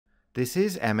This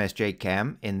is MSJ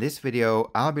Chem. In this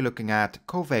video, I'll be looking at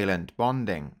covalent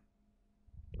bonding.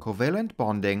 Covalent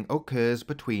bonding occurs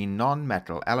between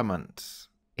non-metal elements.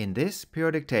 In this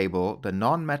periodic table, the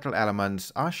non-metal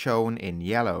elements are shown in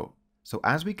yellow. So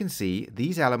as we can see,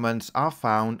 these elements are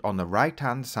found on the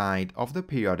right-hand side of the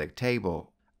periodic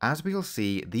table. As we'll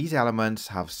see, these elements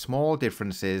have small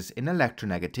differences in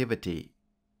electronegativity.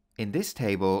 In this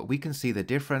table, we can see the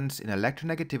difference in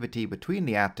electronegativity between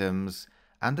the atoms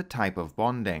and the type of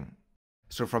bonding.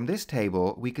 So from this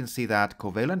table, we can see that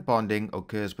covalent bonding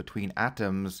occurs between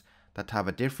atoms that have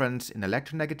a difference in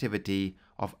electronegativity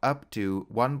of up to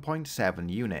 1.7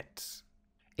 units.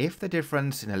 If the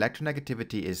difference in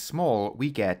electronegativity is small, we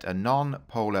get a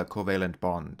non-polar covalent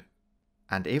bond.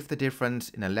 And if the difference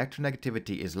in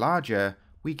electronegativity is larger,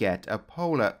 we get a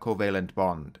polar covalent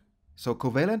bond. So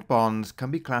covalent bonds can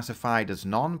be classified as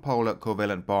non-polar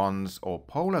covalent bonds or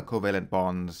polar covalent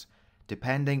bonds,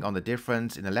 depending on the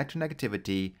difference in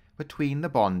electronegativity between the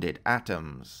bonded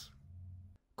atoms.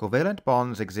 Covalent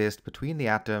bonds exist between the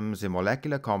atoms in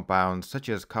molecular compounds such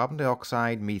as carbon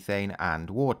dioxide, methane, and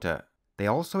water. They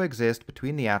also exist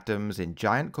between the atoms in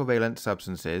giant covalent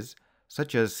substances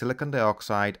such as silicon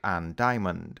dioxide and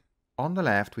diamond. On the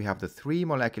left, we have the three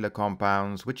molecular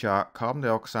compounds which are carbon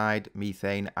dioxide,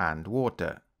 methane, and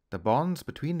water. The bonds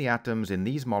between the atoms in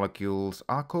these molecules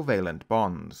are covalent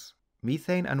bonds.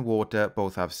 Methane and water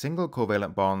both have single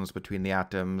covalent bonds between the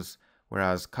atoms,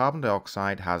 whereas carbon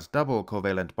dioxide has double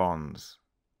covalent bonds.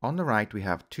 On the right, we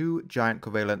have two giant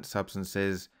covalent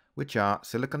substances, which are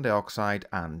silicon dioxide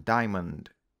and diamond.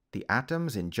 The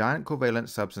atoms in giant covalent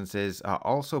substances are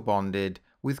also bonded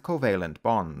with covalent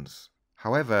bonds.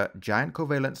 However, giant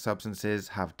covalent substances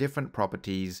have different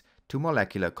properties to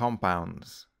molecular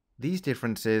compounds. These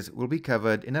differences will be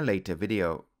covered in a later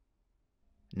video.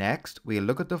 Next, we'll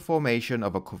look at the formation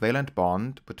of a covalent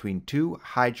bond between two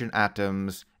hydrogen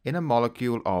atoms in a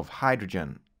molecule of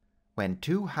hydrogen. When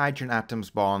two hydrogen atoms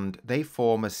bond, they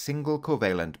form a single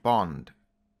covalent bond.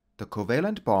 The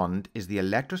covalent bond is the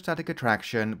electrostatic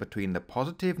attraction between the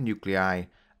positive nuclei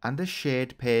and the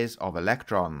shared pairs of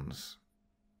electrons.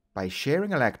 By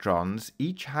sharing electrons,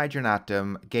 each hydrogen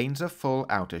atom gains a full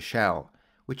outer shell,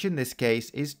 which in this case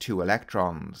is 2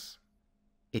 electrons.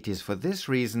 It is for this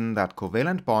reason that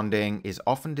covalent bonding is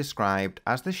often described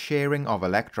as the sharing of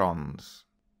electrons.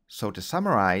 So to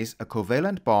summarize, a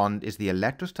covalent bond is the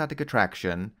electrostatic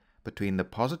attraction between the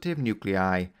positive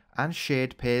nuclei and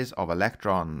shared pairs of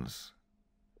electrons.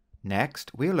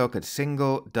 Next, we'll look at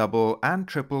single, double, and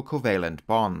triple covalent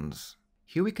bonds.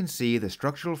 Here we can see the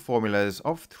structural formulas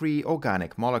of 3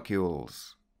 organic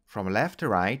molecules. From left to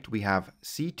right, we have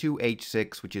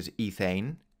C2H6, which is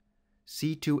ethane,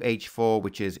 C2H4,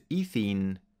 which is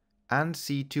ethene, and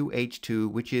C2H2,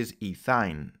 which is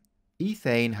ethine.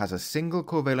 Ethane has a single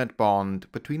covalent bond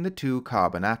between the 2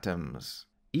 carbon atoms.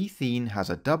 Ethene has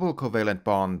a double covalent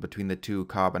bond between the 2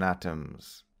 carbon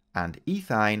atoms. And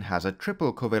ethine has a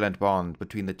triple covalent bond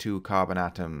between the 2 carbon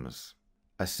atoms.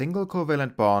 A single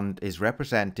covalent bond is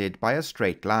represented by a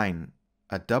straight line.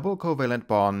 A double covalent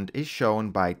bond is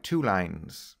shown by 2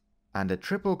 lines. And a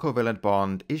triple covalent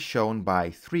bond is shown by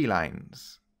 3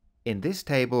 lines. In this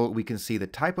table, we can see the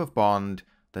type of bond,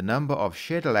 the number of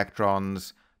shared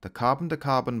electrons, the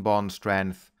carbon-to-carbon bond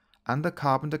strength, and the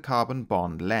carbon-to-carbon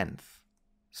bond length.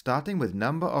 Starting with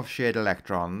number of shared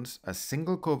electrons, a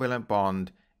single covalent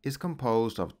bond is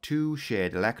composed of 2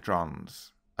 shared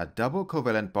electrons. A double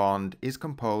covalent bond is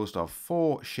composed of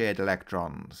 4 shared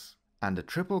electrons. And a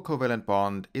triple covalent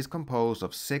bond is composed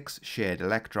of 6 shared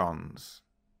electrons.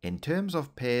 In terms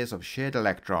of pairs of shared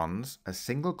electrons, a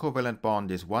single covalent bond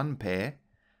is 1 pair,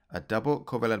 a double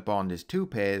covalent bond is 2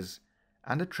 pairs,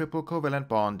 and a triple covalent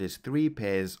bond is 3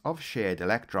 pairs of shared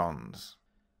electrons.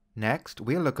 Next,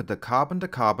 we'll look at the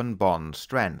carbon-to-carbon bond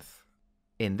strength.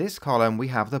 In this column, we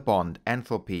have the bond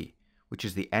enthalpy, which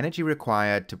is the energy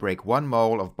required to break 1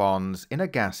 mole of bonds in a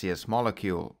gaseous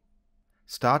molecule.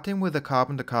 Starting with the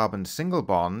carbon-to-carbon single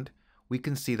bond, we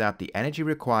can see that the energy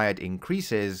required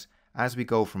increases as we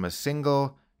go from a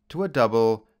single to a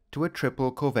double to a triple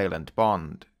covalent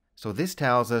bond. So this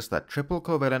tells us that triple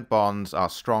covalent bonds are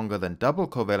stronger than double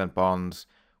covalent bonds,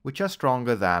 which are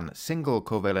stronger than single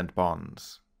covalent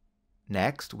bonds.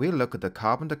 Next, we'll look at the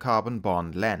carbon-to-carbon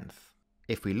bond length.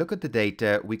 If we look at the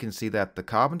data, we can see that the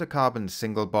carbon-to-carbon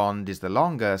single bond is the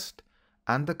longest,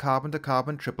 and the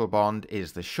carbon-to-carbon triple bond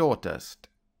is the shortest.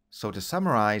 So to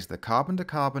summarize, the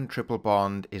carbon-to-carbon triple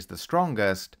bond is the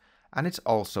strongest, and it's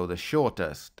also the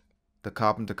shortest. The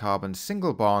carbon-to-carbon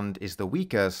single bond is the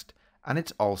weakest, and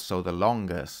it's also the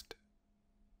longest.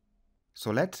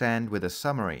 So let's end with a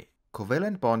summary.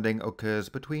 Covalent bonding occurs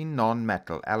between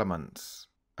non-metal elements.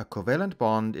 A covalent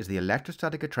bond is the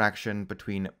electrostatic attraction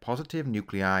between positive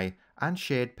nuclei and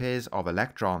shared pairs of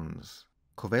electrons.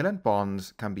 Covalent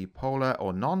bonds can be polar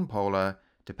or non-polar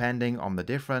depending on the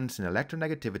difference in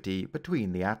electronegativity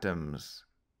between the atoms.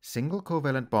 Single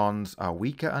covalent bonds are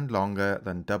weaker and longer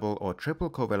than double or triple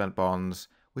covalent bonds,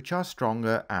 which are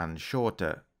stronger and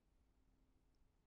shorter.